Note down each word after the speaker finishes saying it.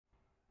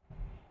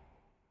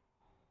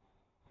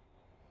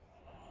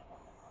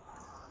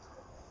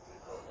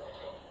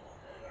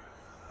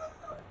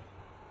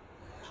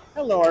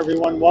Hello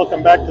everyone,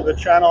 welcome back to the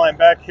channel. I'm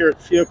back here at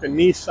Ciocca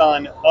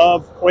Nissan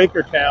of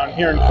Quakertown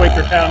here in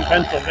Quakertown,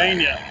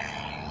 Pennsylvania.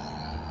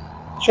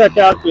 Check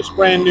out this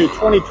brand new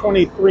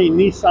 2023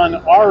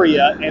 Nissan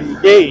Ariya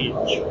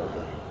Engage.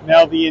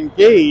 Now the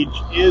Engage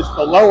is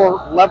the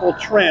lower level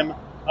trim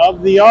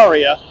of the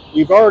Ariya.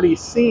 We've already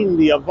seen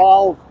the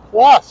Evolve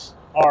Plus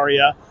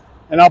Ariya,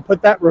 and I'll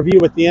put that review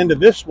at the end of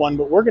this one,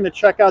 but we're going to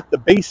check out the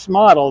base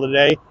model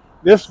today.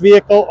 This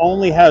vehicle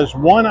only has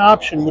one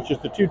option, which is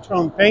the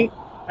two-tone paint.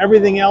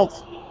 Everything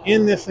else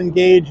in this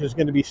Engage is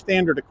going to be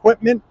standard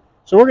equipment.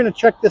 So we're going to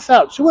check this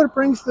out, see what it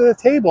brings to the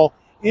table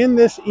in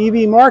this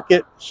EV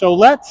market. So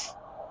let's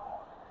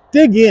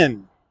dig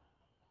in.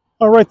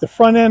 All right, the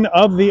front end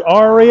of the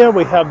Ariya,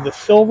 we have the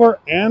silver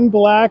and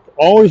black,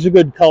 always a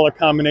good color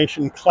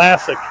combination,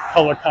 classic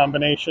color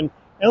combination.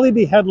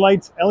 LED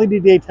headlights,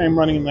 LED daytime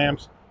running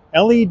lamps,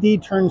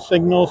 LED turn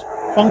signals,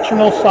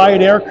 functional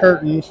side air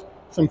curtains,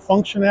 some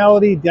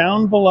functionality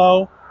down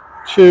below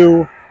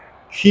to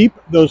keep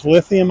those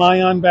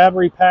lithium-ion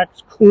battery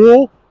packs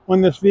cool when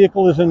this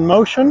vehicle is in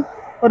motion.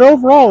 But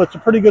overall, it's a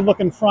pretty good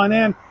looking front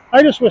end.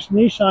 I just wish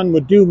Nissan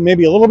would do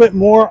maybe a little bit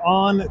more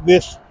on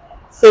this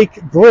fake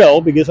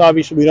grille, because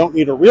obviously we don't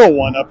need a real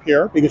one up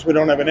here because we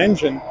don't have an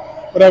engine.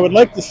 But I would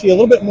like to see a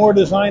little bit more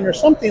design or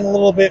something a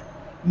little bit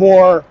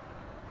more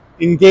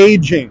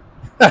engaging.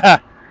 A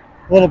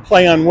little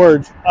play on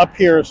words up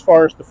here as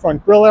far as the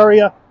front grille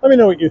area. Let me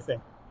know what you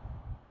think.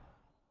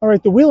 All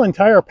right, the wheel and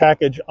tire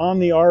package on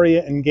the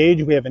Ariya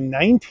Engage, we have a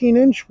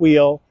 19-inch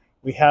wheel.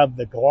 We have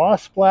the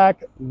gloss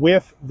black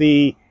with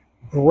the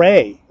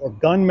gray or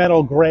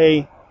gunmetal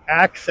gray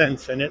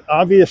accents in it.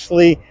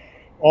 Obviously,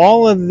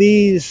 all of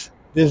these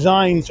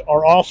designs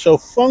are also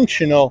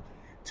functional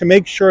to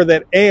make sure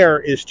that air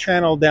is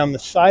channeled down the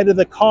side of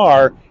the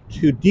car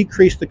to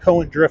decrease the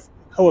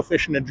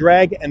coefficient of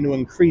drag and to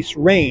increase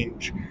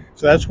range.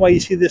 So that's why you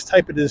see this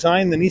type of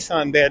design, the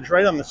Nissan badge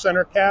right on the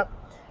center cap.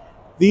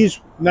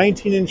 These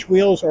 19-inch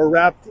wheels are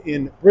wrapped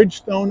in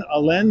Bridgestone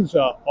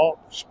Alenza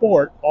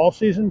Sport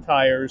all-season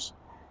tires,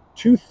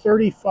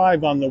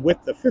 235 on the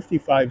width of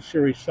 55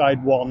 series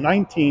sidewall,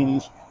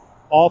 19s,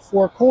 all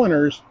four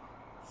corners,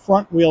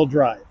 front-wheel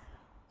drive.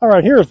 All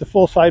right, here's the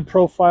full side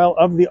profile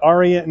of the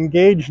Ariya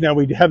Engage. Now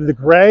we have the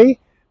gray,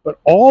 but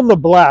all the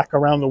black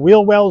around the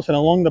wheel wells and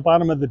along the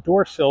bottom of the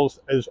door sills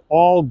is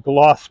all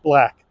gloss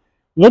black.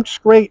 Looks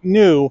great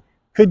new,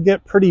 could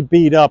get pretty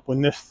beat up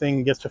when this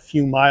thing gets a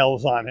few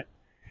miles on it.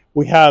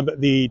 We have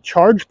the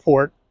charge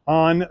port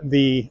on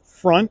the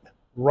front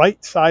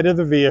right side of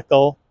the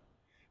vehicle.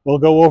 We'll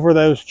go over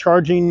those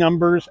charging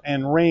numbers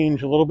and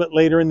range a little bit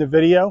later in the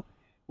video.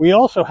 We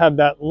also have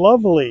that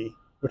lovely,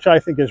 which I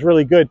think is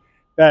really good,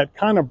 that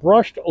kind of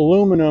brushed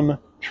aluminum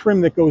trim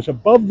that goes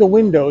above the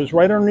windows,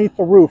 right underneath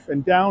the roof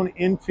and down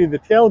into the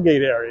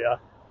tailgate area.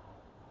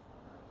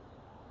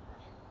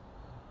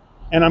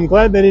 And I'm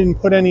glad they didn't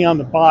put any on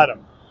the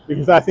bottom,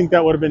 because I think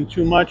that would have been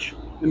too much.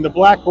 And the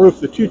black roof,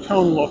 the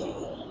two-tone look,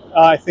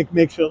 I think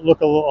makes it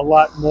look a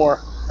lot more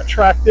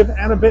attractive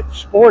and a bit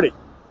sporty,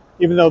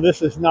 even though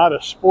this is not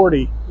a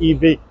sporty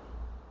EV.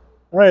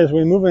 All right, as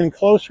we move in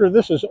closer,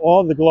 this is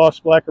all the gloss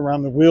black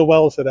around the wheel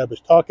wells that I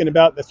was talking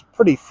about. That's a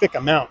pretty thick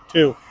amount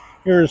too.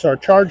 Here's our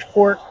charge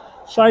port.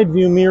 Side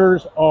view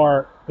mirrors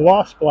are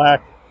gloss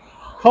black,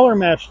 color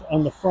matched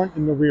on the front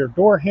and the rear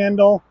door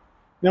handle.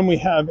 Then we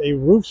have a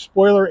roof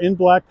spoiler in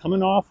black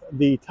coming off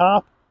the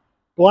top.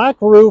 Black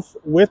roof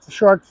with the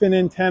shark fin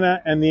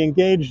antenna, and the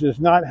Engage does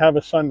not have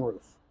a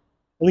sunroof.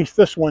 At least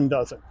this one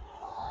doesn't.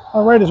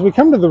 All right, as we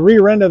come to the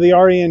rear end of the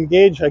Ariya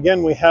Engage,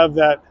 again, we have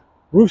that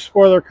roof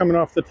spoiler coming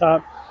off the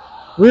top,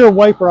 rear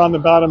wiper on the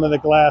bottom of the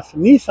glass,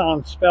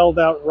 Nissan spelled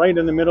out right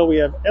in the middle. We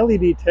have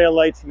LED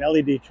taillights and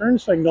LED turn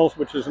signals,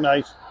 which is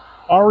nice.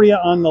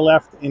 Ariya on the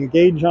left,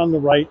 Engage on the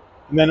right,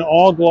 and then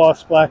all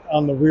gloss black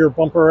on the rear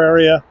bumper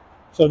area.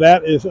 So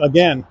that is,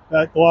 again,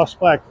 that gloss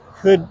black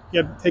could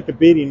take a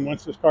beating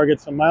once this car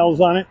gets some miles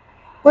on it,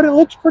 but it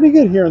looks pretty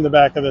good here in the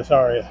back of this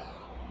Ariya.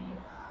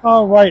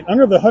 All right,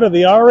 under the hood of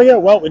the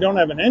Ariya, well, we don't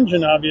have an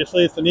engine,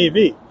 obviously, it's an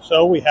EV.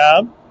 So we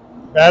have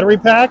battery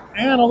pack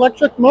and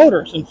electric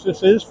motor, since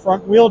this is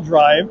front wheel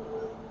drive,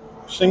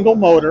 single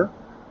motor.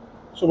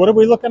 So what are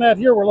we looking at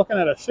here? We're looking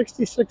at a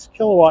 66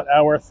 kilowatt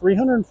hour,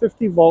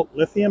 350 volt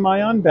lithium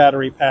ion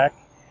battery pack,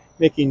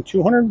 making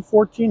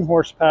 214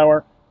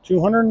 horsepower,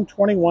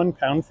 221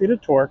 pound-feet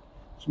of torque.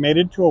 It's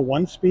mated to a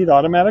 1-speed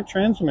automatic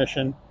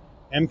transmission,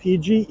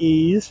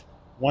 MPGEs,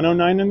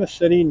 109 in the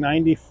city,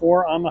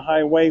 94 on the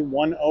highway,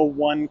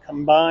 101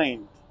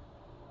 combined.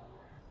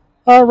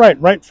 All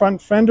right, right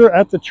front fender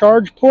at the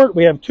charge port.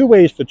 We have two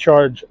ways to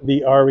charge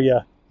the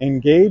Ariya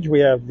Engage.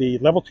 We have the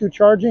level 2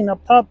 charging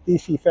up top,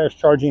 DC fast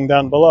charging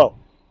down below.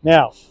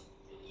 Now,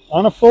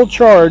 on a full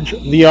charge,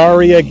 the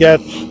Ariya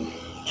gets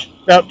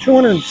about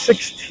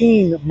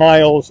 216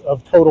 miles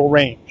of total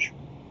range.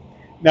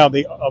 Now,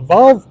 the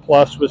Evolve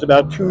Plus was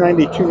about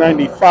 290,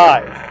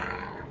 295.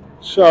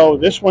 So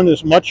this one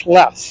is much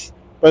less.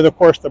 But of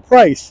course, the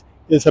price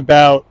is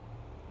about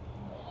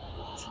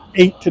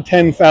 $8,000 to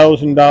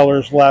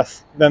 $10,000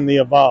 less than the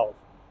Evolve.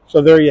 So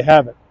there you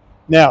have it.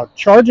 Now,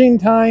 charging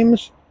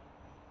times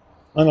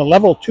on a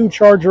level 2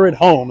 charger at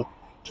home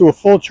to a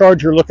full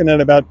charge, you're looking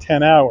at about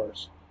 10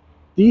 hours.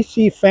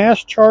 DC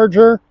fast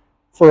charger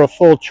for a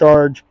full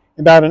charge,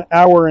 about an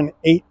hour and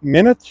 8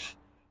 minutes.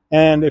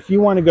 And if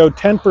you want to go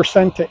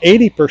 10% to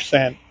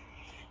 80%,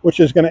 which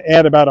is going to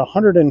add about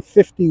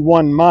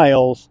 151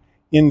 miles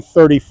in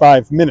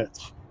 35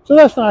 minutes. So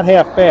that's not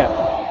half bad.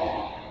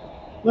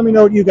 Let me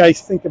know what you guys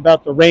think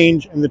about the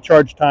range and the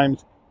charge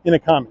times in the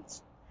comments.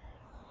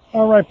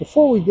 All right,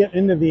 before we get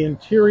into the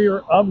interior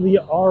of the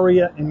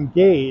Ariya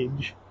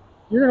Engage,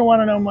 you're going to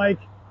want to know, Mike,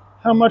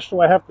 how much do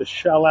I have to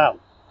shell out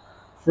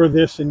for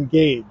this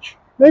Engage?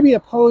 Maybe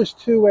opposed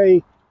to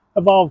a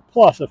Evolve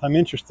Plus if I'm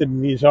interested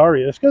in these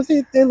Ariyas, because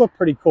they look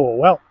pretty cool.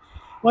 Well,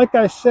 like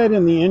I said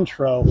in the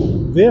intro,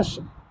 this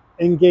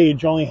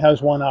Engage only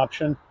has one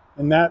option,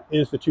 and that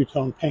is the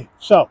two-tone paint.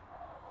 So,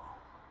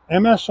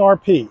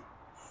 MSRP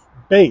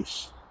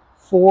base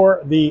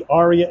for the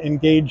Ariya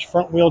Engage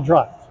front-wheel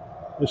drive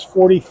is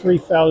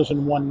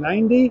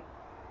 $43,190.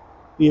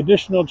 The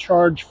additional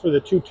charge for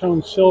the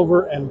two-tone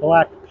silver and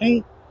black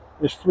paint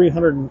is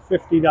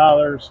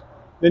 $350.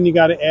 Then you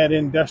got to add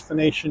in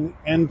destination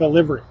and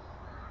delivery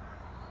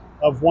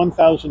of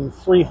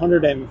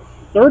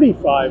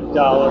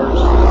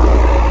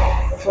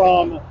 $1,335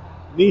 from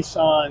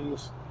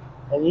Nissan's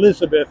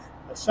Elizabeth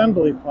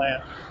assembly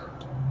plant.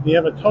 You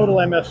have a total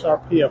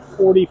MSRP of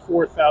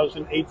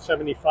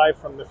 $44,875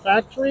 from the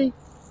factory.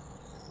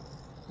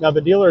 Now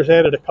the dealer's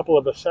added a couple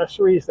of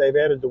accessories. They've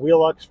added the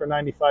wheel locks for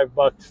 95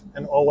 bucks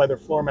and all-weather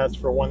floor mats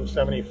for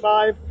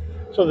 175.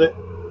 So that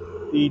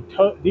the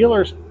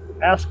dealer's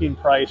asking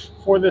price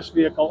for this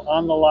vehicle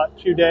on the lot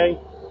today,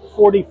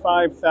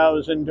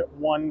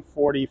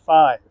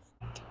 $45,145.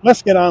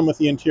 Let's get on with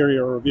the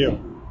interior review.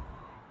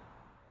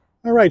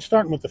 All right,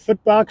 starting with the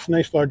footbox,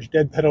 nice large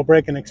dead pedal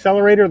brake and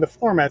accelerator. The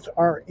floor mats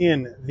are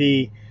in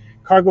the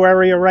cargo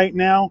area right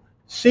now.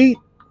 Seat,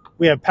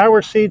 we have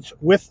power seats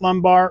with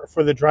lumbar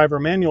for the driver,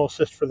 manual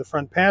assist for the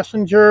front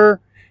passenger.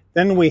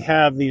 Then we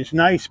have these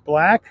nice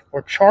black,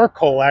 or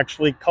charcoal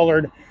actually,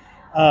 colored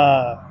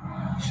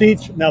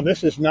seats. Now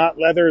this is not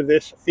leather.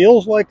 This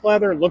feels like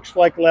leather, looks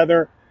like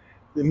leather.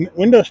 The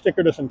window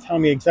sticker doesn't tell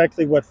me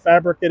exactly what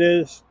fabric it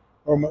is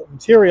or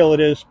material it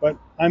is, but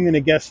I'm going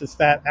to guess it's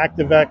that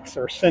ActiveX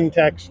or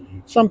Syntex,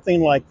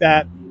 something like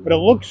that. But it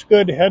looks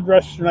good.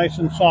 Headrests are nice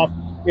and soft.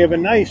 We have a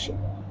nice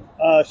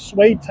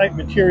suede type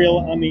material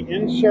on the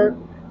insert,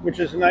 which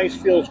is nice,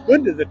 feels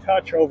good to the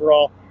touch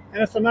overall,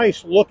 and it's a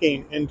nice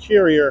looking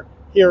interior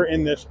here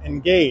in this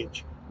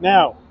Engage.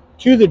 Now,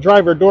 to the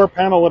driver door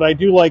panel, what I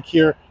do like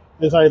here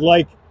is I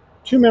like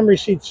 2 memory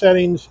seat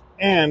settings,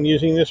 and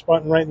using this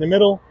button right in the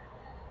middle,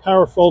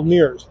 power fold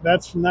mirrors.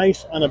 That's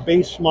nice on a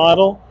base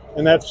model,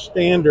 and that's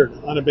standard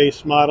on a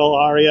base model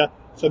Ariya,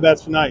 so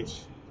that's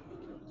nice.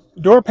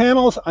 Door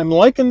panels, I'm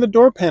liking the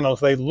door panels.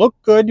 They look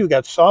good. You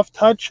got soft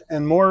touch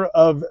and more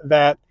of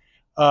that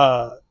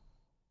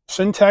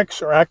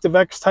Syntex or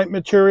ActiveX type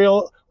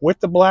material with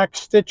the black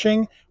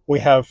stitching. We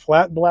have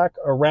flat black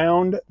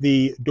around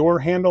the door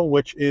handle,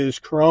 which is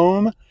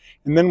chrome.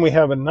 And then we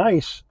have a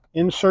nice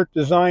insert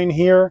design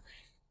here,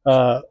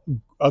 a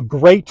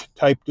grate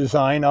type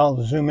design.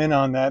 I'll zoom in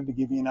on that to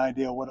give you an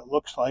idea what it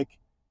looks like.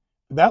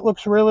 That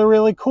looks really,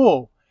 really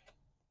cool.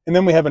 And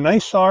then we have a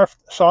nice soft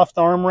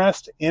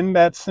armrest in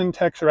that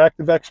Syntex or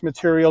ActiveX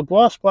material.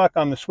 Gloss black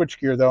on the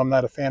switchgear, though, I'm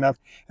not a fan of.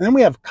 And then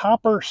we have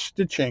copper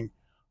stitching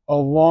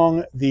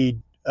along the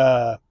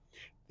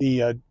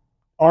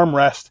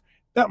armrest.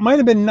 That might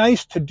have been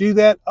nice to do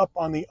that up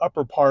on the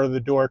upper part of the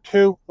door,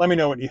 too. Let me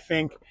know what you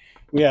think.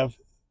 We have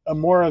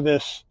more of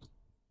this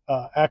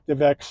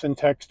ActiveX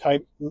Syntex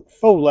type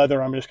faux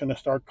leather, I'm just going to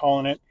start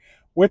calling it,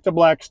 with the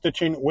black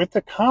stitching, with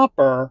the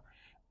copper.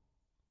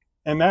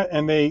 And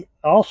they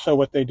also,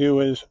 what they do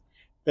is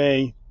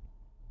they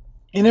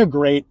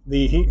integrate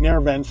the heat and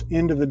air vents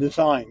into the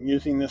design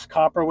using this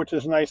copper, which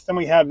is nice. Then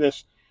we have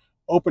this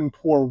open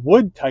pore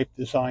wood type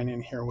design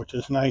in here, which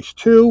is nice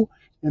too.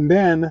 And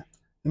then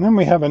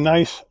we have a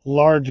nice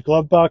large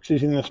glove box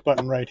using this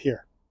button right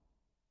here.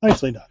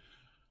 Nicely done.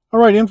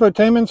 All right,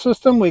 infotainment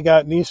system. We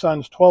got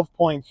Nissan's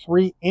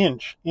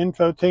 12.3-inch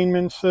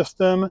infotainment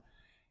system,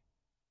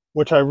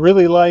 which I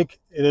really like.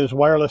 It is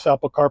wireless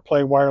Apple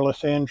CarPlay,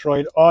 wireless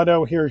Android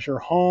Auto. Here's your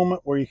home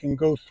where you can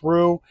go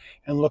through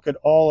and look at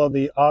all of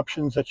the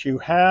options that you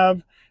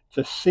have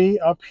to see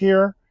up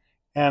here.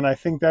 And I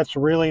think that's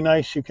really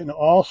nice. You can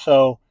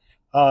also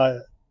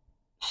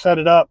set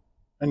it up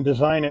and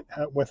design it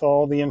with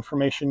all the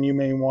information you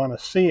may want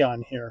to see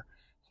on here.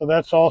 So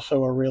that's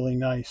also a really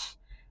nice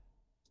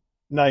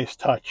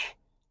touch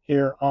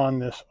here on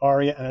this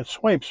Ariya, and it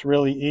swipes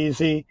really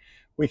easy.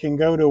 We can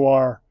go to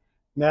our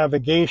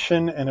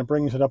navigation and it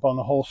brings it up on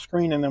the whole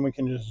screen, and then we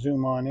can just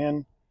zoom on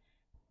in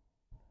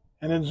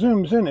and it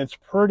zooms in. It's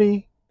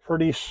pretty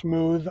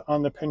smooth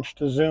on the pinch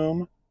to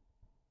zoom,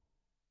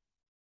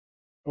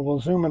 but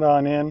we'll zoom it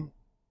on in.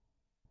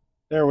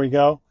 There we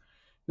go.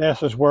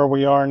 This is where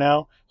we are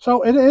now.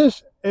 So it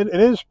is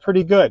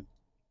pretty good.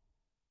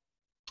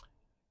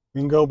 We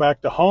can go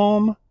back to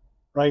home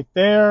right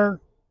there,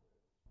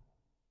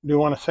 Do you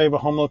want to save a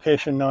home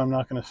location? No, I'm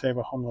not going to save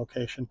a home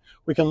location.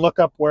 We can look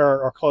up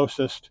where our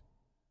closest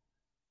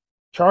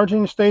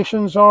charging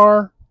stations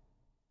are.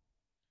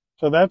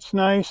 So that's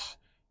nice.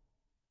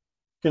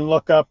 You can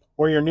look up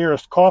where your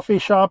nearest coffee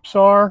shops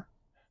are.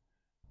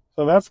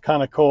 So that's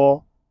kind of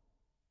cool.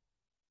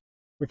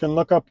 We can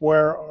look up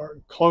where our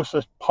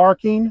closest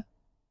parking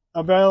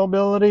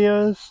availability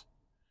is.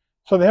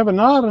 So they have a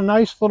lot of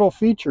nice little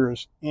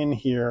features in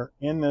here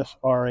in this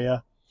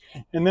Ariya.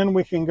 And then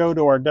we can go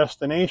to our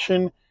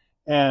destination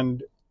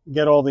and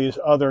get all these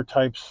other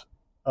types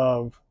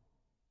of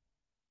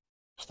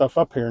stuff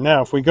up here.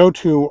 Now, if we go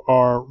to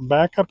our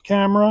backup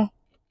camera,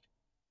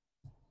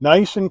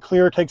 nice and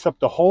clear, takes up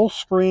the whole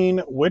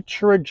screen with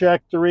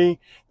trajectory.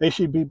 They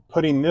should be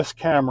putting this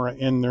camera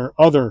in their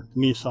other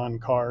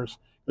Nissan cars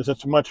because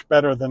it's much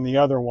better than the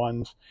other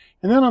ones.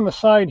 And then on the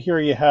side here,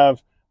 you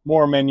have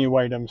more menu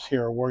items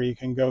here where you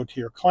can go to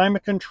your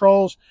climate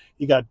controls.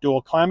 You got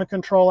dual climate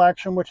control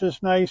action, which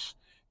is nice.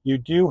 You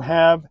do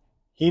have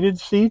heated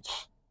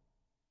seats,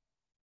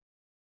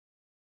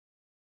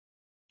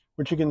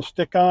 which you can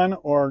stick on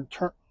or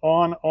turn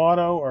on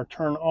auto or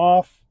turn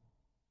off.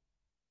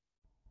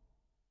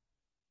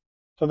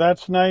 So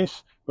that's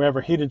nice. We have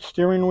a heated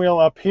steering wheel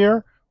up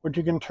here, which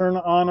you can turn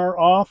on or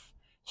off.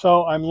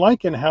 So I'm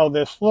liking how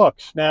this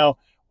looks. Now,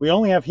 we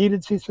only have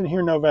heated seats in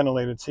here, no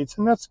ventilated seats,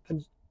 and that's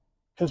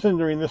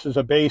considering this is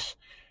a base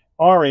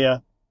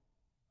Ariya.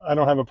 I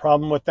don't have a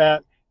problem with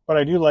that, but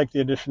I do like the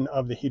addition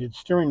of the heated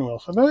steering wheel.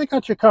 So they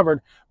got you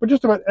covered, but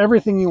just about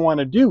everything you want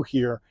to do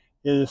here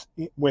is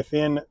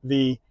within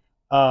the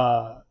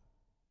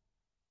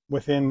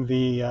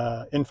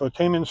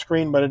infotainment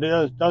screen, but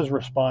it does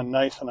respond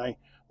nice, and I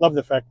love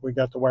the fact we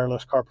got the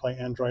wireless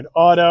CarPlay Android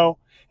Auto.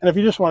 And if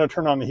you just want to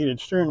turn on the heated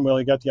steering wheel,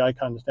 you got the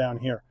icons down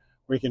here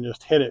where you can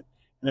just hit it,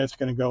 and it's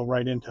going to go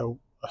right into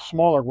a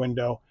smaller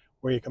window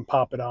where you can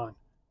pop it on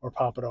or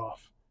pop it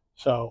off.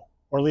 So,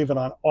 or leave it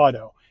on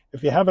auto.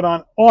 If you have it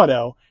on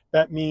auto,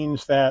 that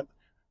means that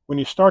when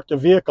you start the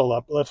vehicle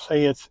up, let's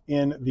say it's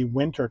in the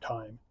winter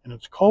time and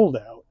it's cold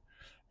out,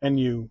 and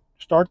you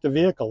start the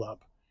vehicle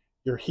up,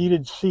 your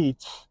heated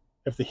seats,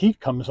 if the heat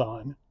comes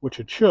on, which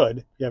it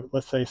should, you have,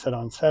 let's say, set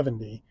on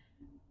 70,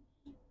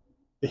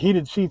 the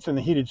heated seats and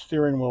the heated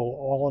steering will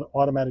all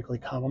automatically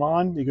come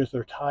on because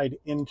they're tied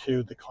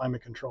into the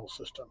climate control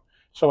system.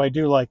 So I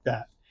do like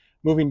that.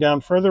 Moving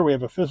down further, we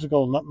have a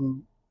physical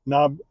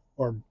knob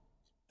or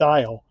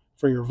dial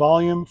for your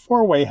volume,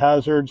 four-way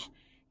hazards.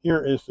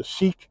 Here is the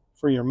seek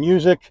for your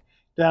music.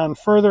 Down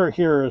further,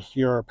 here is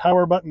your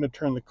power button to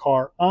turn the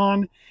car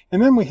on.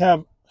 And then we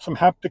have some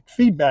haptic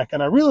feedback.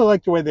 And I really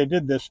like the way they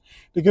did this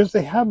because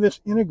they have this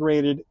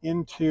integrated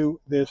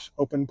into this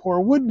open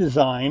pore wood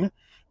design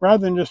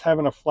rather than just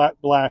having a flat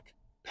black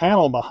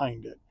panel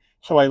behind it.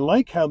 So I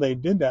like how they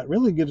did that. It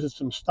really gives it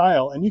some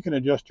style, and you can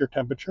adjust your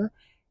temperature,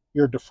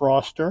 your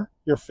defroster,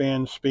 your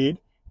fan speed,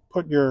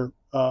 put your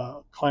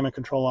climate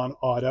control on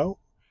auto,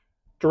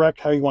 direct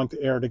how you want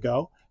the air to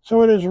go.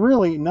 So it is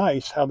really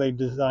nice how they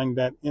designed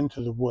that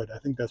into the wood. I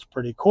think that's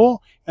pretty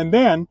cool. And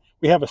then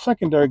we have a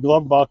secondary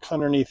glove box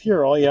underneath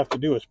here. All you have to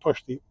do is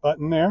push the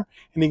button there,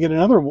 and you get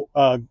another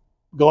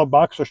glove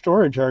box or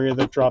storage area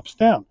that drops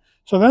down.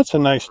 So that's a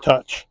nice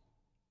touch.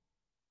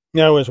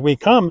 Now, as we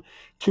come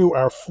to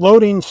our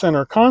floating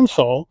center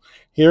console,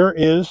 here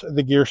is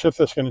the gear shift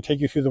that's going to take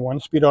you through the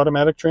one-speed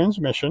automatic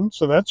transmission.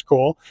 So that's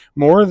cool.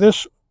 More of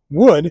this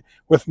wood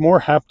with more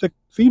haptic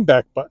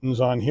feedback buttons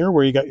on here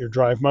where you got your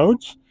drive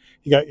modes.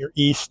 You got your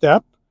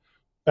E-step.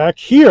 Back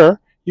here,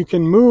 you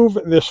can move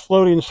this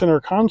floating center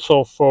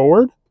console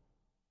forward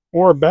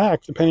or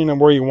back, depending on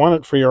where you want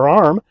it for your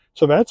arm.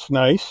 So that's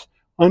nice.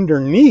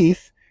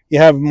 Underneath, you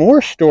have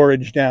more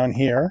storage down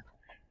here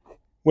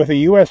with a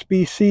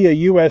USB-C,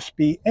 a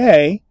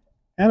USB-A,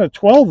 and a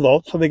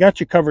 12-volt, so they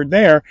got you covered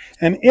there.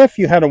 And if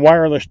you had a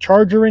wireless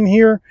charger in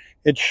here,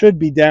 it should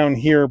be down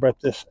here, but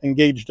this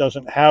Engage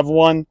doesn't have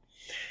one.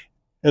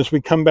 As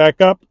we come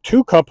back up,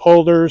 two cup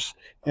holders,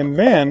 and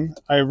then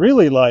I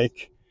really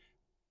like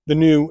the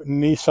new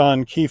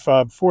Nissan key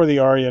fob for the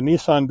Ariya.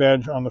 Nissan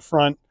badge on the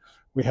front.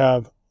 We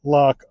have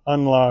lock,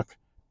 unlock,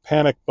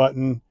 panic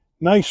button.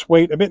 Nice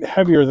weight, a bit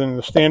heavier than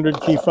the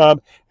standard key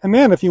fob. And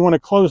then if you want to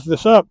close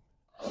this up,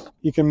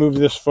 you can move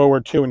this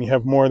forward too, and you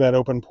have more of that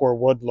open pore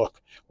wood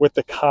look with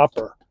the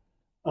copper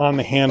on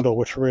the handle,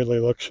 which really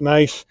looks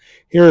nice.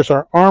 Here's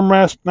our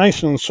armrest,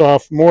 nice and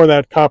soft, more of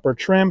that copper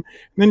trim. And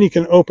then you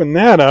can open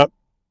that up,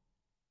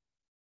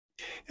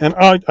 and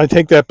I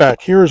take that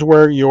back. Here's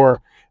where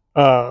your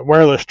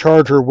wireless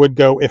charger would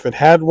go if it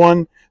had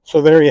one.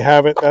 So there you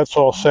have it. That's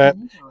all set.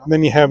 And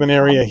then you have an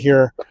area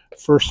here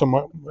for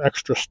some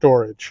extra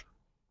storage.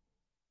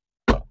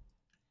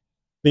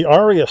 The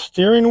Ariya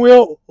steering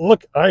wheel,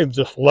 look, I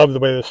just love the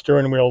way the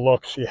steering wheel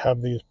looks. You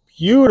have these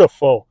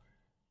beautiful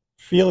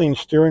feeling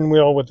steering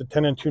wheel with the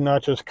 10 and 2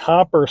 notches,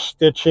 copper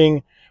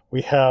stitching.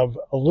 We have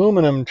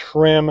aluminum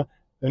trim,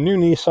 the new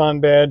Nissan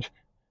badge.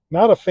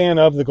 Not a fan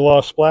of the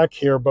gloss black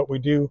here, but we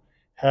do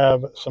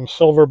have some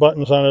silver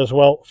buttons on it as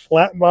well.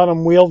 Flat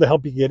bottom wheel to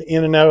help you get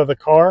in and out of the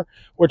car,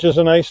 which is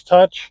a nice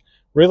touch.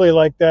 Really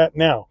like that.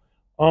 Now,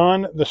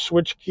 on the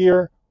switch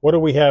gear, what do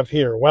we have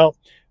here? Well,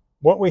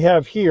 what we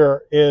have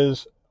here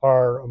is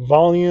our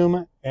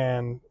volume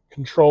and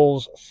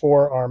controls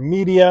for our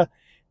media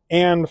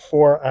and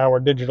for our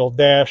digital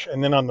dash.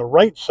 And then on the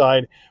right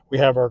side, we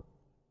have our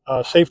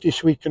safety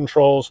suite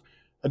controls,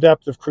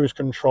 adaptive cruise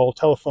control,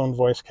 telephone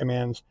voice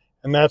commands,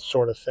 and that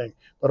sort of thing.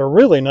 But a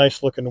really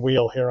nice looking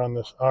wheel here on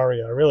this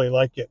Ariya. I really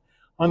like it.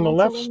 On the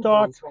left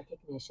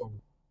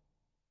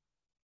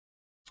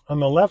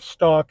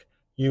stalk,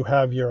 you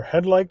have your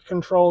headlight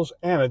controls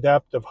and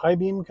adaptive high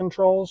beam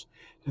controls.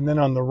 And then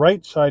on the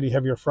right side, you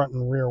have your front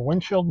and rear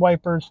windshield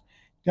wipers.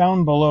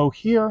 Down below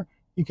here,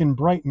 you can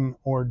brighten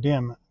or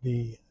dim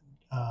the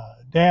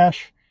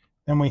dash.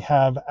 Then we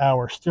have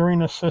our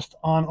steering assist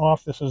on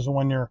off. This is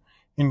when you're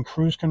in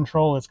cruise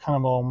control. It's kind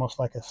of almost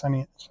like a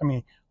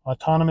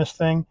semi-autonomous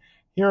thing.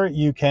 Here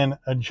you can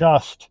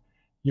adjust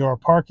your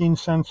parking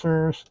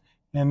sensors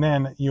and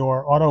then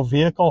your auto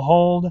vehicle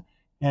hold,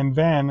 and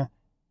then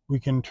we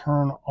can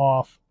turn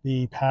off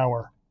the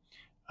power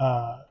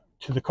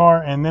to the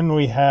car. And then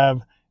we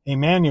have a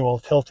manual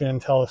tilting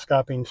and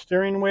telescoping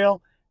steering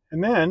wheel.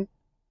 And then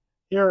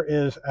here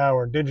is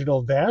our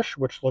digital dash,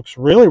 which looks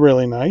really,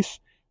 really nice.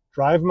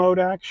 Drive mode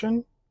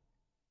action.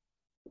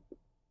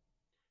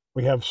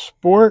 We have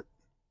sport,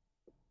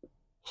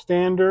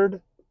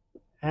 standard,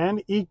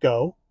 and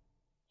eco.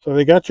 So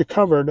they got you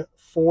covered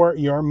for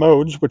your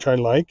modes, which I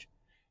like.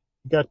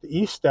 You got the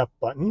E-step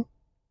button,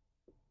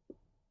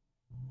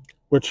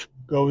 which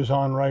goes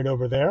on right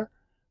over there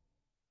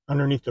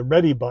underneath the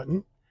ready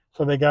button.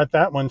 So they got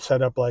that one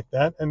set up like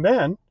that. And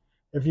then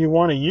if you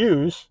want to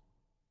use,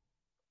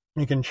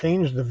 you can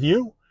change the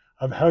view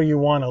of how you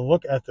want to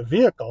look at the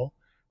vehicle.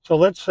 So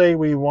let's say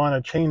we want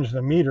to change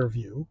the meter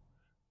view.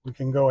 We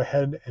can go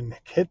ahead and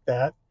hit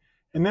that,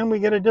 and then we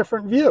get a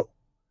different view.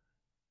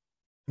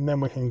 And then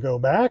we can go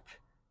back,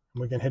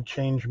 and we can hit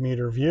change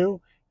meter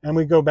view, and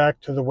we go back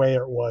to the way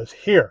it was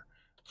here.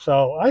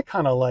 So I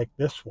kind of like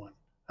this one.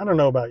 I don't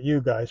know about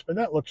you guys, but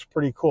that looks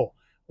pretty cool.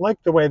 I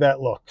like the way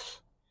that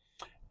looks.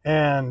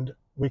 And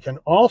we can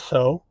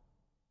also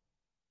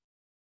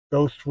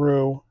go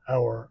through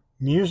our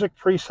music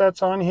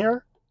presets on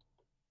here,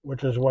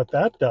 which is what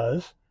that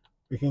does.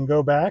 We can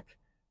go back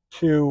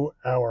to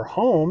our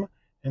home,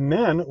 and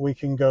then we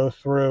can go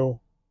through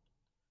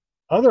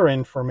other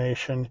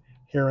information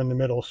here in the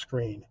middle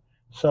screen.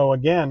 So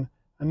again,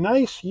 a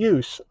nice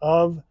use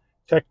of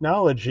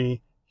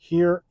technology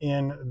here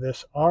in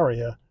this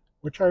Ariya,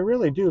 which I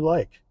really do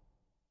like.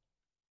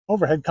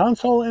 Overhead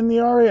console in the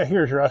Ariya.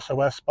 Here's your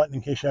SOS button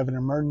in case you have an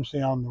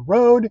emergency on the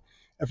road.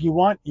 If you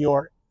want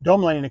your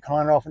dome lighting to come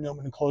on and off and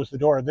open and close the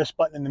door, this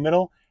button in the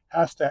middle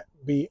has to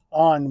be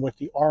on with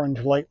the orange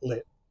light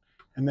lit.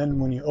 And then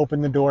when you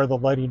open the door, the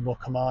lighting will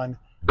come on.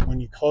 When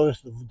you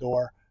close the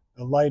door,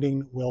 the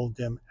lighting will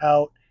dim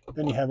out.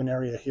 Then you have an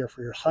area here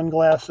for your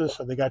sunglasses,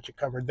 so they got you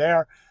covered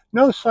there.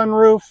 No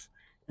sunroof.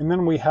 And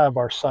then we have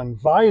our sun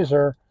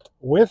visor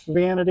with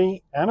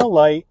vanity and a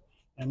light.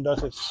 And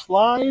does it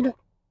slide?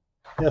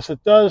 Yes,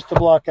 it does, to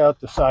block out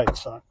the side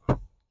sun.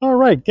 All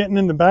right, getting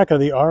in the back of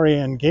the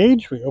Ariya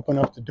Engage, we open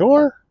up the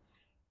door.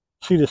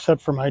 Seat is set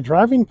for my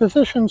driving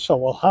position, so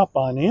we'll hop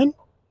on in.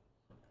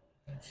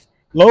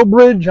 Low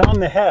bridge on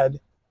the head,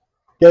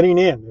 getting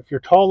in. If you're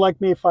tall like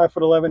me,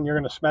 5'11", you're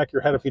going to smack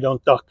your head if you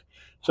don't duck.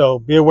 So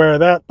be aware of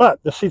that.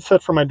 But the seat's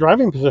set for my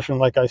driving position,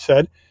 like I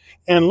said.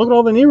 And look at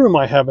all the knee room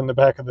I have in the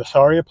back of this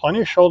Ariya.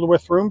 Plenty of shoulder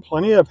width room,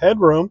 plenty of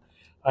headroom.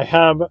 I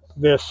have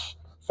this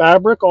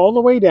fabric all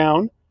the way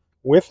down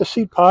with the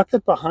seat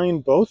pocket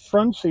behind both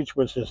front seats,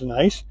 which is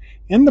nice.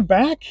 In the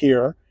back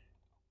here,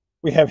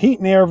 we have heat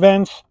and air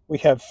vents. We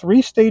have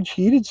 3-stage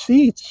heated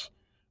seats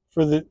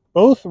for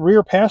both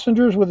rear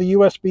passengers with a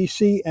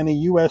USB-C and a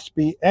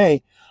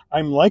USB-A.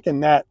 I'm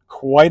liking that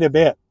quite a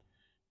bit.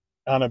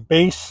 On a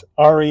base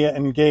Ariya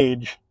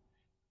Engage,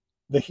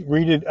 the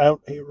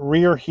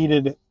rear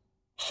heated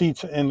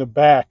seats in the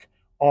back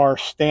are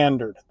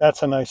standard.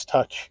 That's a nice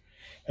touch.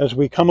 As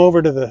we come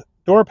over to the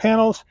door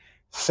panels,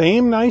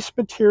 same nice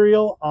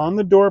material on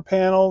the door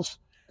panels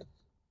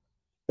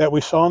that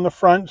we saw in the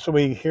front. So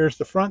here's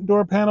the front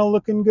door panel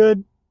looking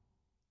good.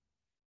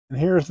 And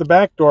here's the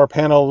back door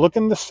panel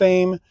looking the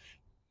same,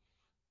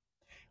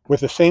 with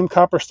the same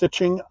copper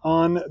stitching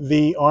on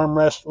the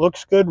armrest.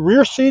 Looks good.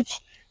 Rear seats,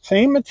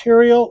 same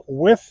material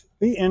with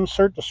the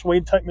insert, the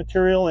suede type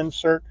material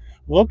insert.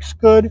 Looks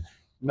good.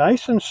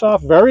 Nice and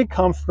soft, very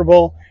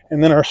comfortable.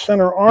 And then our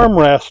center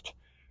armrest,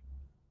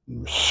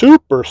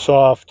 super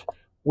soft,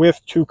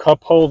 with 2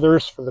 cup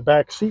holders for the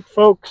back seat,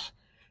 folks.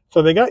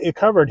 So they got you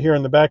covered here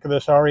in the back of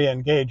this Ariya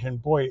Engage, and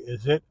boy,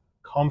 is it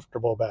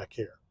comfortable back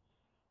here.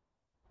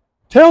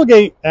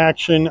 Tailgate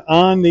action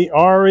on the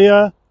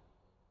Ariya.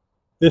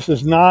 This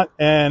is not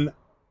an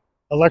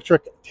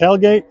electric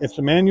tailgate. It's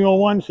a manual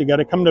one, so you got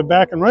to come to the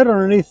back, and right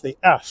underneath the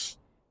S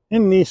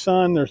in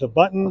Nissan, there's a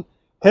button.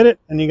 Hit it,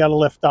 and you got to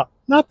lift up.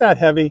 Not that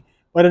heavy,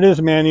 but it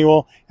is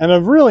manual, and a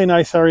really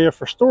nice area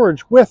for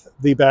storage with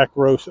the back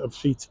rows of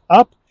seats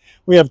up.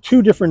 We have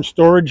 2 different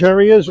storage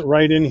areas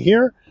right in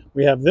here.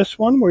 We have this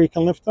one where you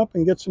can lift up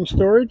and get some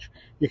storage.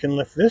 You can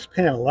lift this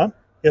panel up,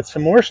 get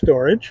some more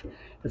storage.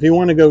 If you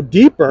want to go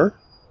deeper,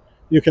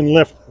 you can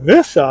lift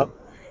this up,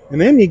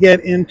 and then you get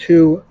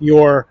into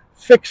your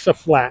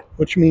fix-a-flat,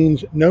 which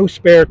means no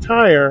spare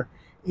tire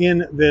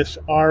in this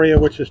Ariya,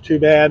 which is too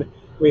bad.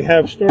 We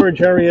have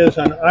storage areas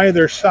on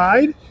either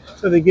side,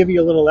 so they give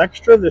you a little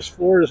extra. This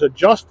floor is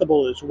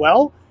adjustable as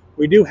well.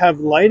 We do have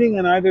lighting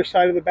on either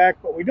side of the back,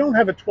 but we don't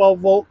have a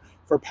 12-volt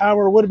for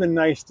power. Would have been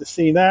nice to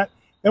see that.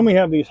 Then we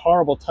have these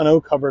horrible tonneau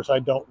covers I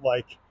don't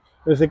like,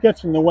 because it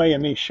gets in the way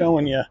of me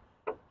showing you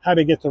how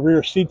to get the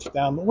rear seats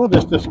down, but we'll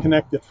just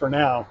disconnect it for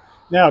now.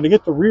 Now, to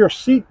get the rear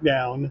seat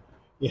down,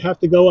 you have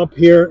to go up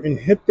here and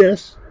hit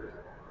this,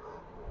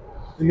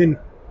 and then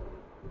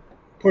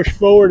push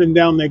forward and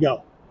down they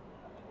go.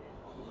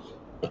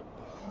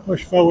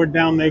 Push forward,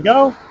 down they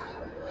go.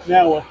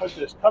 Now we'll put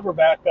this cover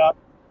back up.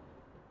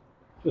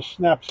 Just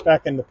snaps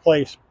back into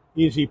place.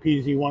 Easy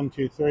peasy, 1,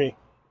 2, 3.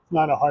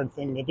 Not a hard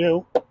thing to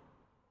do.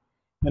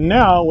 And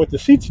now with the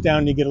seats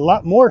down, you get a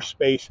lot more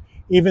space,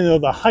 even though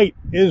the height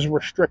is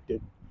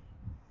restricted.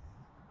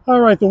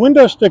 All right, the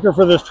window sticker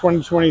for this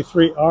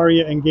 2023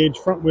 Ariya Engage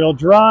front wheel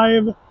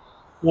drive.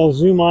 We'll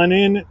zoom on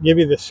in, give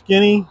you the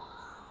skinny.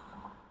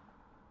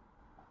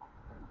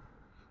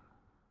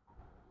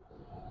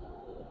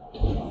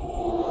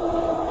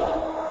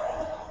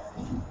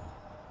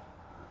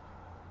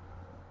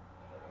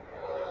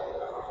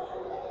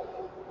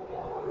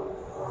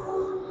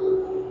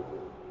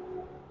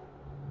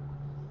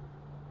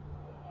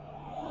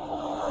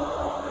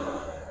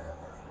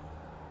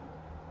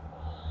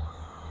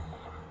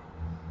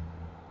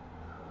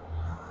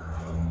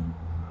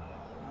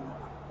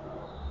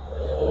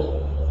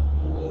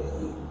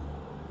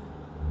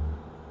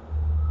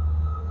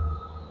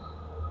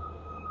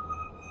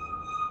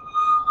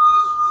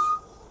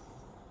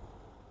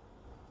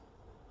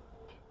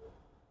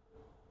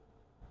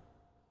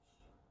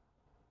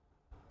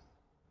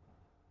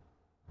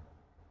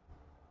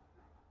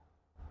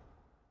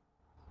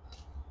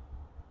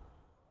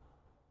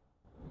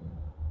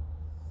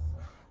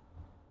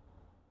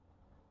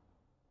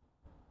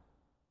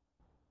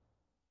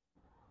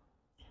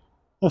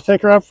 Let's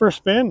take her out for a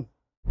spin.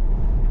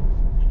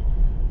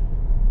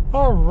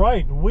 All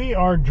right, we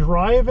are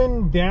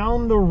driving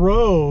down the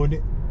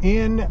road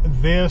in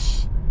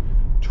this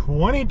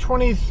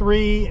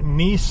 2023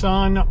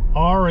 Nissan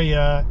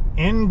Ariya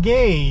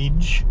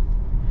Engage,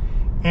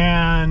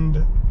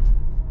 and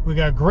we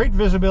got great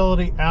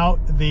visibility out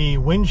the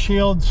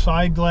windshield,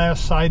 side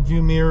glass, side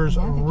view mirrors,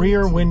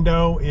 rear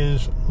window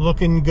is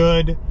looking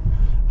good.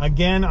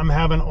 Again, I'm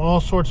having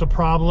all sorts of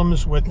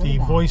problems with the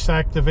voice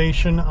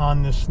activation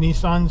on this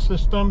Nissan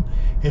system.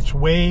 It's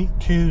way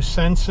too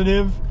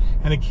sensitive,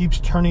 and it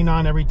keeps turning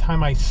on every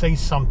time I say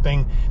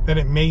something that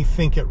it may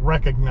think it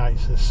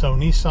recognizes. So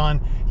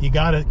Nissan, you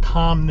gotta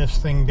calm this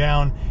thing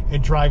down.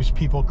 It drives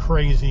people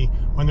crazy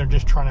when they're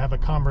just trying to have a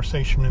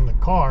conversation in the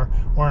car,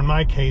 or in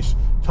my case,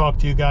 talk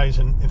to you guys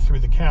and through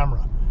the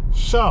camera.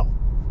 So,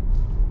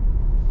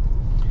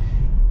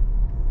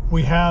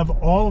 we have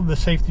all of the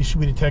safety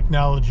suite of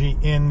technology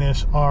in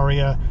this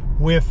Ariya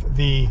with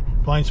the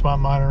blind spot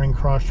monitoring,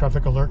 cross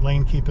traffic alert,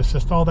 lane keep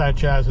assist, all that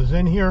jazz is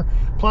in here.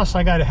 Plus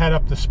I got a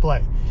head-up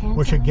display,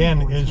 which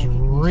again is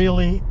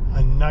really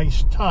a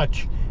nice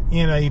touch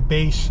in a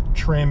base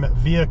trim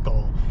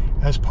vehicle.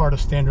 As part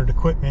of standard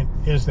equipment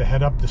is the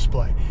head-up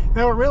display.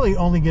 Now it really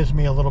only gives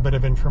me a little bit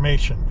of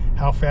information,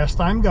 how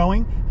fast I'm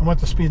going and what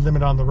the speed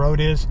limit on the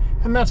road is,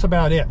 and that's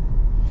about it.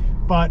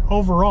 But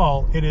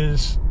overall,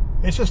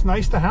 it's just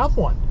nice to have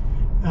one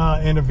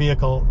in a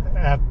vehicle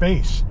at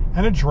base,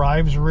 and it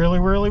drives really,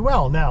 really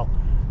well. Now,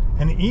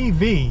 an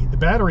EV, the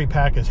battery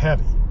pack is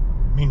heavy.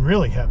 I mean,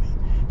 really heavy.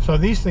 So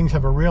these things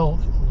have a real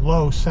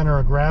low center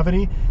of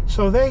gravity,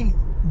 so they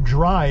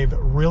drive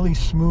really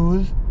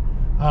smooth,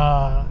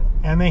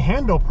 and they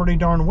handle pretty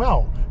darn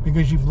well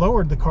because you've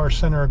lowered the car's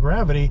center of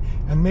gravity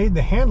and made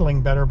the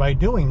handling better by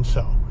doing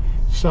so.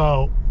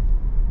 So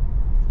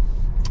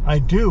I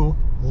do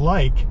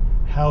like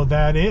how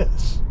that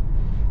is.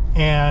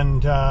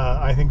 And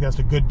I think that's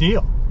a good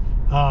deal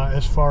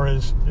as far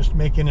as just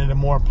making it a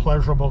more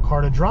pleasurable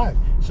car to drive.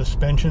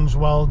 Suspension's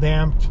well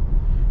damped.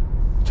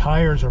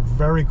 Tires are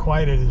very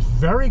quiet. It is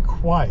very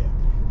quiet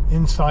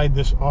inside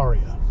this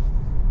Ariya.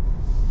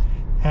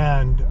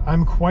 And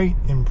I'm quite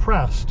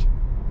impressed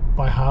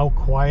by how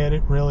quiet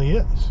it really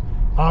is.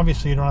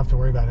 Obviously, you don't have to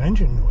worry about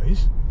engine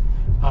noise,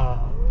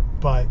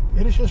 but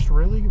it is just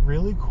really,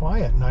 really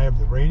quiet. And I have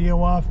the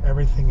radio off.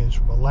 Everything is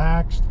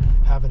relaxed.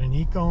 Have it in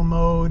eco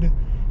mode.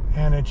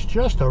 And it's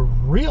just a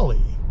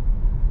really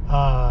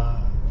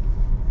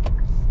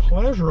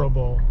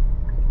pleasurable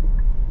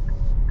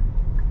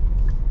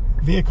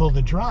vehicle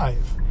to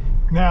drive.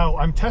 Now,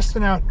 I'm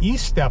testing out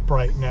E-Step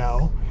right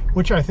now,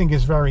 which I think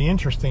is very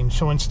interesting.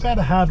 So instead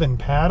of having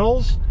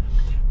paddles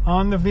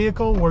on the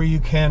vehicle where you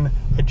can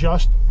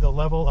adjust the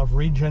level of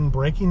regen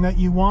braking that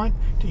you want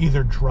to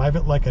either drive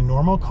it like a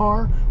normal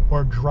car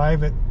or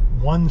drive it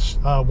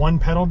one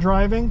pedal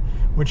driving,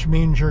 which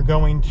means you're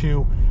going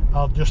to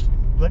just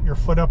let your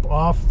foot up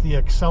off the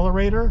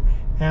accelerator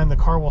and the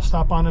car will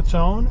stop on its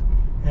own,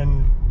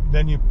 and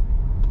then you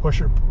push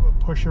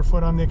your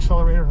foot on the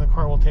accelerator and the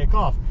car will take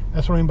off.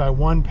 That's what I mean by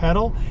one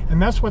pedal,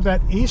 and that's what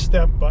that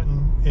E-step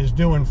button is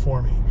doing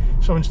for me.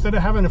 So instead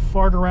of having to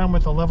fart around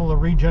with the level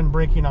of regen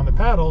braking on the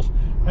paddles,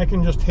 I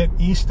can just hit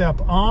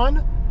E-step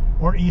on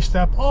or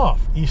E-step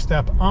off.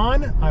 E-step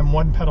on, I'm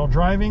one pedal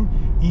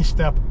driving.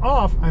 E-step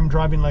off, I'm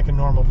driving like a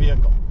normal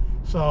vehicle.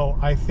 So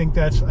I think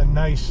that's a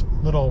nice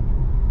little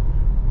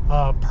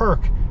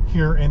perk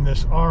here in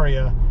this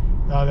Ariya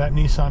that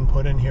Nissan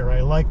put in here.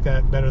 I like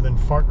that better than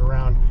farting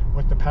around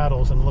with the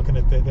paddles and looking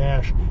at the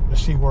dash to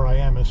see where I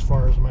am as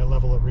far as my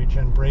level of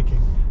regen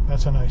braking.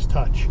 That's a nice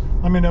touch.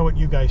 Let me know what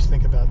you guys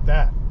think about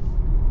that.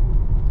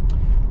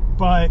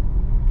 But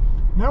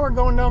now we're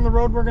going down the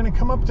road. We're going to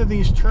come up to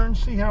these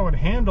turns, see how it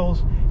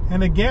handles.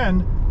 And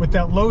again, with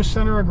that low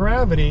center of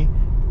gravity,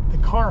 the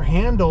car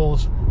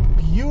handles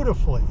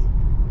beautifully.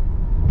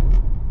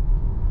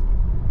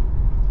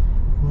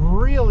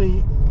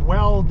 Really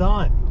well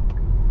done.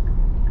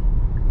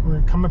 We're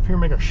going to come up here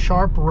and make a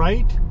sharp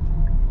right.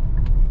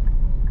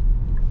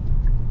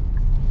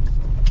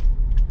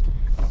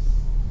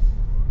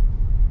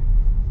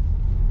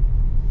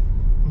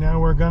 Now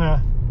we're going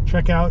to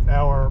check out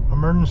our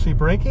emergency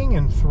braking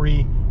in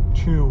 3,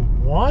 2,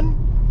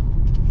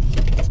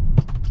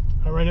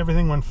 1. All right,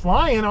 everything went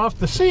flying off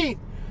the seat,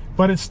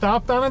 but it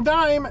stopped on a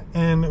dime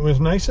and it was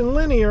nice and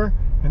linear,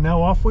 and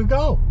now off we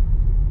go.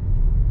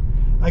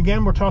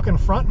 Again, we're talking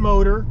front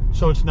motor,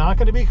 so it's not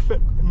going to be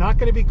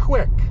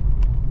quick.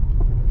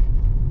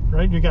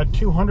 Right? You got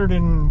 200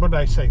 and what did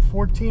I say,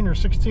 14 or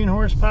 16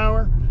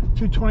 horsepower,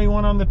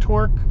 221 on the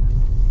torque.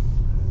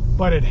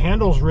 But it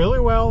handles really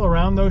well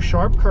around those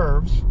sharp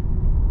curves.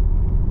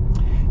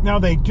 Now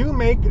they do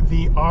make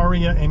the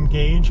Ariya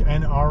Engage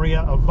and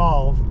Ariya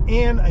Evolve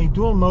in a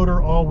dual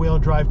motor all-wheel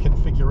drive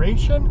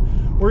configuration,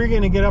 where you're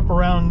going to get up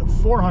around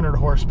 400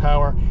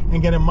 horsepower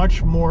and get a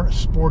much more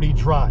sporty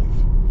drive.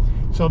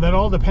 So that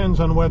all depends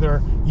on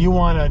whether you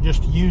want to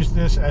just use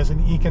this as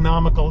an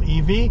economical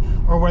EV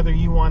or whether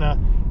you want to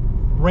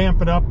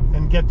ramp it up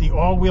and get the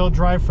all-wheel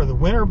drive for the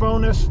winter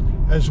bonus,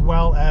 as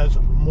well as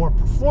more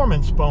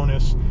performance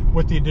bonus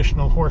with the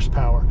additional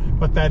horsepower.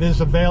 But that is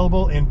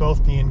available in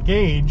both the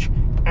Engage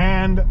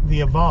and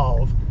the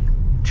Evolve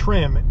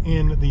trim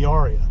in the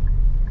Ariya.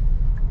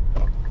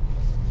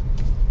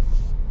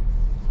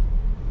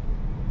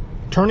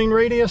 Turning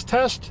radius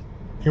test.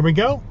 Here we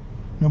go.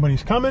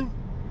 Nobody's coming.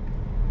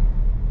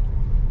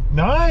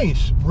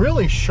 Nice,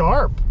 really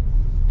sharp.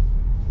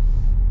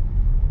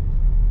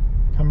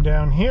 Come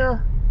down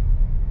here.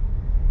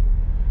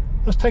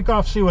 Let's take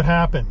off, see what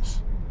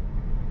happens.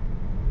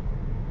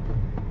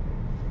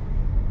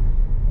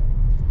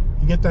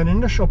 You get that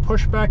initial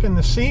push back in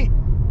the seat,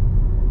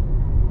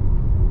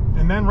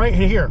 and then right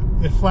here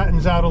it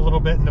flattens out a little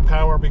bit in the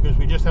power because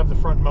we just have the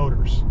front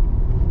motors.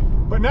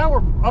 But now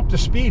we're up to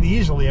speed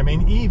easily. I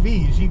mean,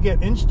 EVs, you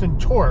get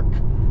instant torque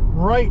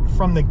right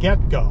from the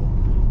get-go,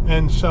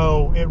 and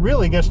so it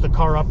really gets the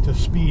car up to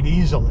speed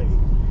easily.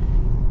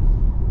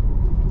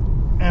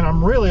 And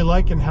I'm really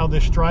liking how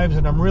this drives,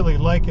 and I'm really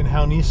liking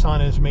how Nissan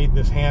has made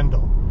this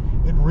handle.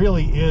 It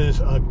really is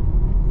a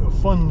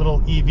fun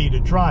little EV to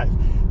drive.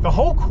 The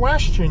whole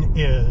question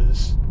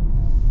is,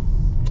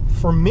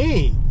 for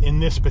me in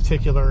this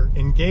particular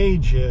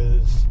Engage,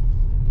 is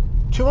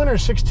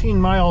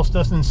 216 miles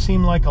doesn't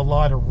seem like a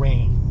lot of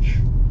range.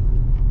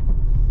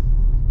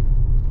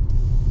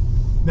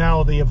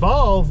 Now the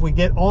Evolve, we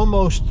get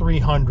almost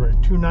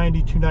 300,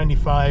 290,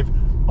 295,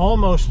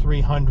 almost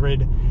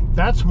 300.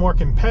 That's more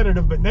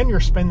competitive, but then you're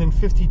spending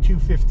 52,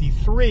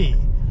 53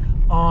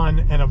 on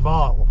an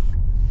Evolve.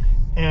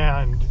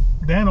 And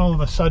then all of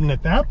a sudden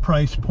at that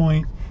price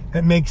point,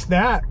 it makes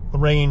that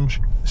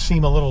range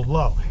seem a little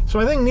low. So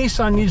I think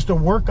Nissan needs to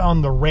work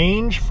on the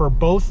range for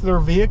both their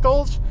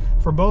vehicles,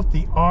 for both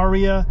the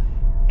Ariya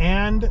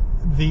and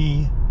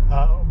the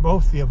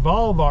both the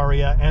Evolve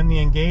Ariya and the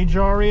Engage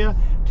Ariya,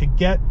 to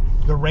get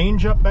the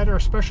range up better,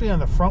 especially on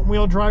the front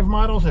wheel drive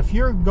models. If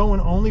you're going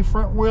only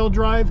front wheel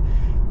drive,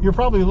 you're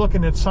probably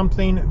looking at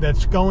something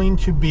that's going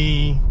to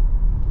be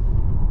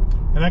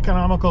an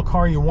economical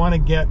car you want to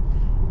get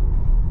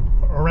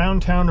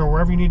around town or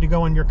wherever you need to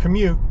go in your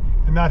commute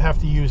and not have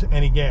to use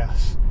any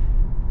gas.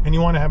 And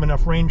you want to have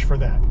enough range for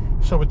that.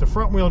 So with the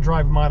front wheel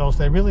drive models,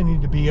 they really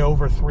need to be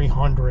over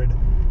 300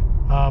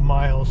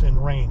 miles in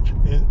range,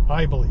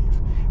 I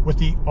believe. With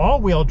the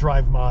all-wheel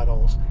drive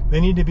models, they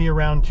need to be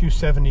around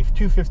 250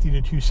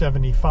 to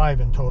 275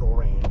 in total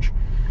range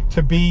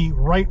to be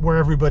right where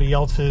everybody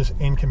else is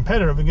in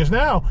competitive, because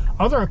now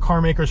other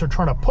car makers are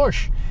trying to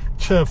push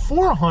to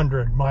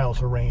 400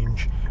 miles of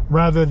range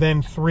rather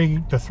than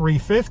 3 to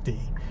 350.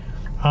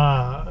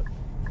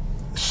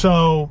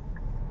 So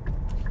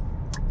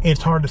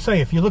it's hard to say.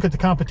 If you look at the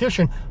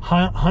competition,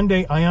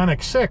 Hyundai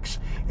Ioniq 6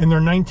 in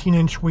their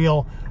 19-inch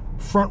wheel,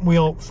 front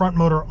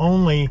motor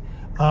only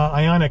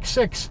Ioniq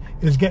 6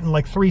 is getting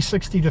like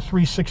 360 to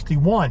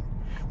 361,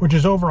 which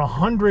is over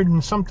 100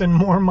 and something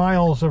more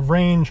miles of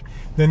range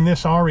than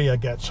this Ariya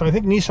gets. So I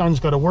think Nissan's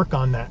got to work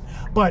on that.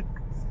 But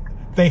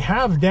they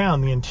have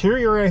down the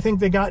interior. I think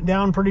they got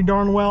down pretty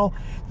darn well.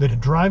 The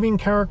driving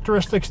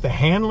characteristics, the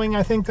handling,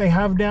 I think they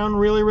have down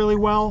really, really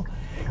well.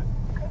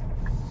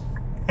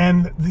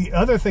 And the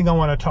other thing I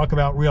want to talk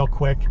about real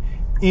quick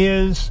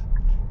is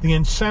the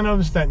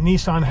incentives that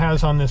Nissan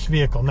has on this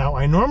vehicle. Now,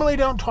 I normally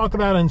don't talk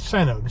about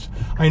incentives.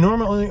 I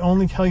normally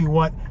only tell you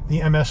what the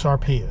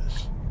MSRP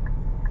is.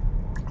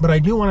 But I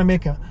do want to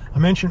make a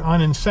mention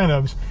on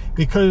incentives,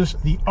 because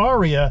the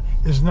Ariya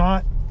is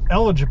not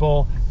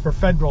eligible for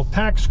federal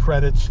tax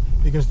credits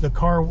because the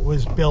car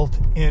was built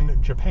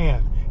in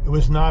Japan. It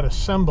was not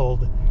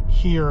assembled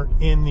here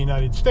in the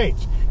United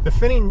States.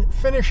 The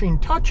finishing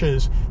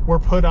touches were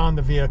put on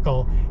the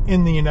vehicle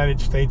in the United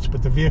States,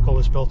 but the vehicle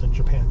was built in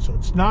Japan, so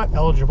it's not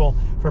eligible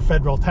for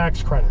federal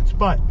tax credits.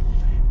 But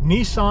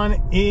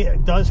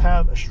Nissan does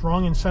have a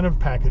strong incentive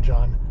package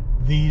on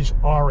these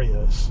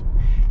Ariyas.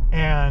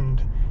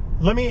 And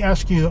let me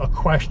ask you a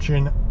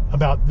question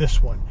about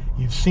this one.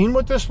 You've seen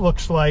what this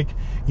looks like.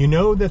 You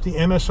know that the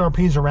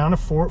MSRP is around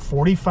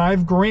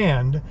 45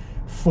 grand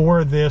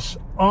for this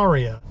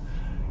Ariya.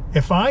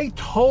 If I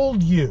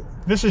told you,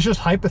 this is just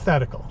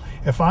hypothetical,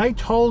 if I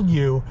told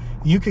you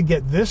you could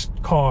get this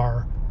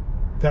car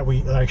that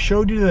I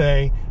showed you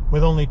today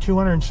with only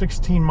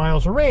 216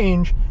 miles of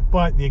range,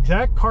 but the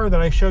exact car that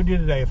I showed you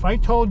today, if I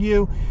told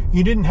you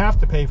you didn't have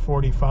to pay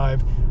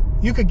 45,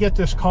 you could get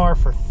this car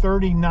for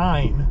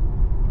 39,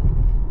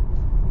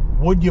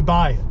 would you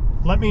buy it?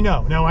 Let me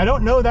know. Now, I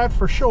don't know that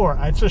for sure.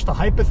 It's just a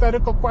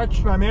hypothetical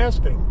question I'm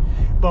asking.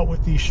 But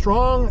with the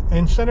strong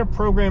incentive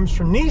programs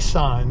from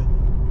Nissan,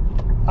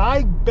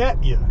 I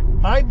bet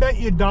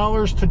you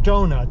dollars to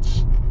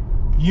donuts,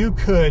 you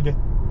could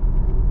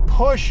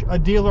push a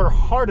dealer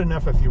hard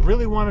enough if you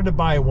really wanted to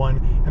buy one,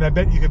 and I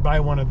bet you could buy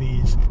one of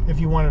these if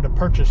you wanted to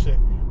purchase it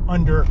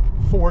under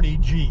 40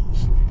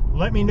 G's.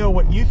 Let me know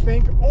what you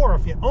think, or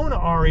if you own an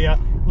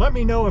Ariya, let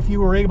me know if you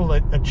were able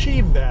to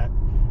achieve that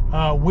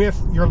with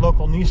your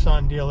local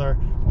Nissan dealer.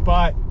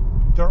 But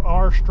there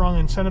are strong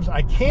incentives.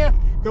 I can't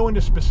go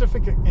into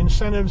specific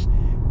incentives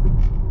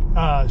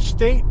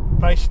state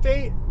by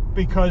state,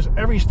 because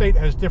every state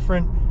has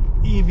different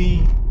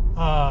EV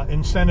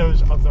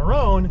incentives of their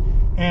own,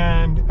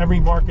 and every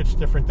market's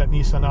different that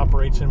Nissan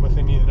operates in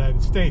within the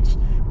United States.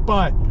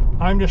 But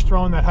I'm just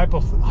throwing that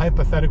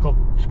hypothetical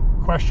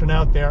question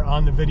out there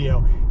on the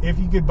video. If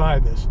you could buy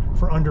this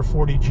for under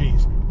 40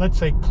 G's, let's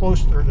say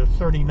closer to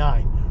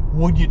 39,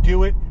 would you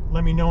do it?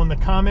 Let me know in the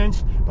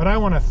comments. But I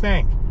want to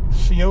thank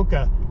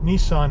Ciocca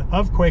Nissan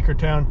of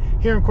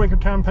Quakertown here in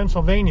Quakertown,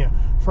 Pennsylvania,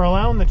 for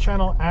allowing the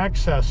channel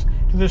access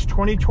to this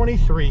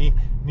 2023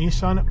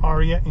 Nissan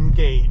Ariya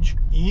Engage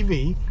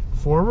EV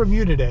for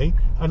review today.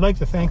 I'd like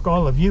to thank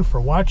all of you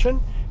for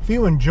watching. If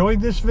you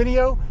enjoyed this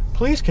video,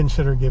 please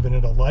consider giving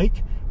it a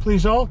like.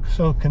 Please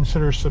also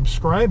consider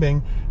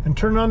subscribing and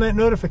turn on that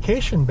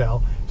notification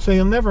bell so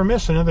you'll never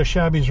miss another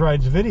Shabby's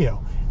Rides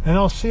video. And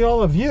I'll see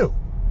all of you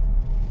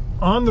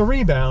on the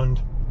rebound.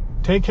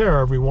 Take care,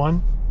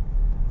 everyone.